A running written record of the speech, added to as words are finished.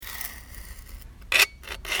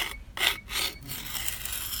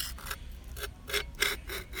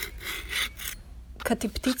Kad ti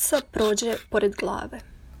ptica prođe pored glave.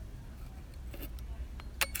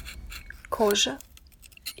 Koža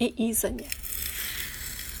i iza nje.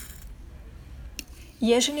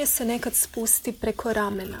 Ježenje se nekad spusti preko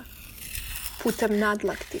ramena, putem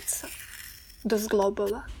nadlaktica, do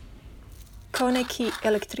zglobova, kao neki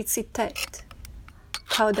elektricitet,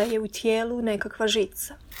 kao da je u tijelu nekakva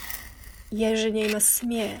žica. Ježenje ima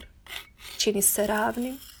smjer, čini se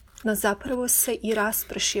ravnim, no zapravo se i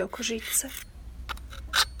rasprši oko žice.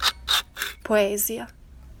 Poezija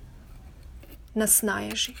nas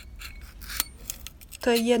naježi.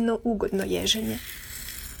 To je jedno ugodno ježenje.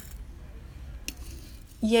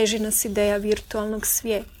 Ježi nas ideja virtualnog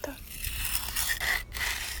svijeta.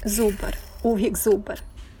 Zubar, uvijek zubar.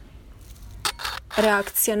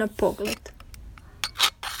 Reakcija na pogled.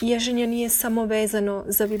 Ježenje nije samo vezano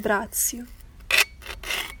za vibraciju.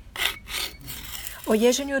 O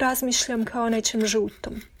ježenju razmišljam kao nečem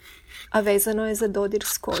žutom, a vezano je za dodir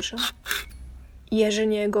s kožom.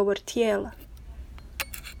 Ježenje je govor tijela.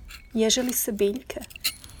 Ježe li se biljke?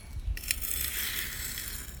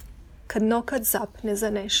 Kad nokat zapne za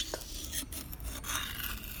nešto.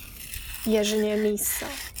 Ježenje je misao.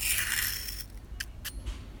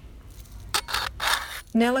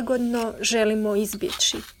 Nelagodno želimo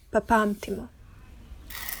izbjeći, pa pamtimo.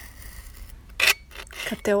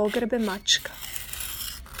 Kad te ogrebe mačka.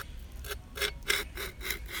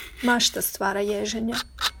 Mašta stvara ježenja.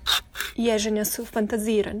 Ježenja su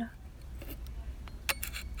fantazirana.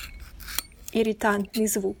 Iritantni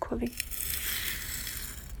zvukovi.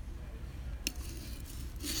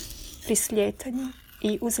 Pri sljetanju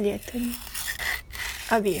i uzljetanju.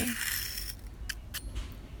 Avion.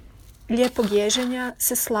 Lijepog ježenja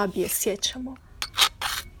se slabije sjećamo.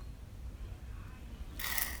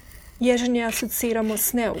 Ježenje asociramo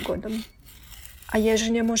s neugodom, a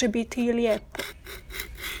ježenje može biti i lijepo.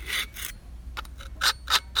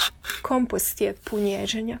 Kompost je pun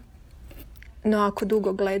ježenja, no ako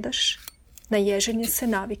dugo gledaš, na ježenje se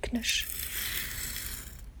navikneš.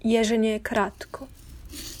 Ježenje je kratko,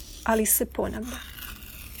 ali se ponavlja.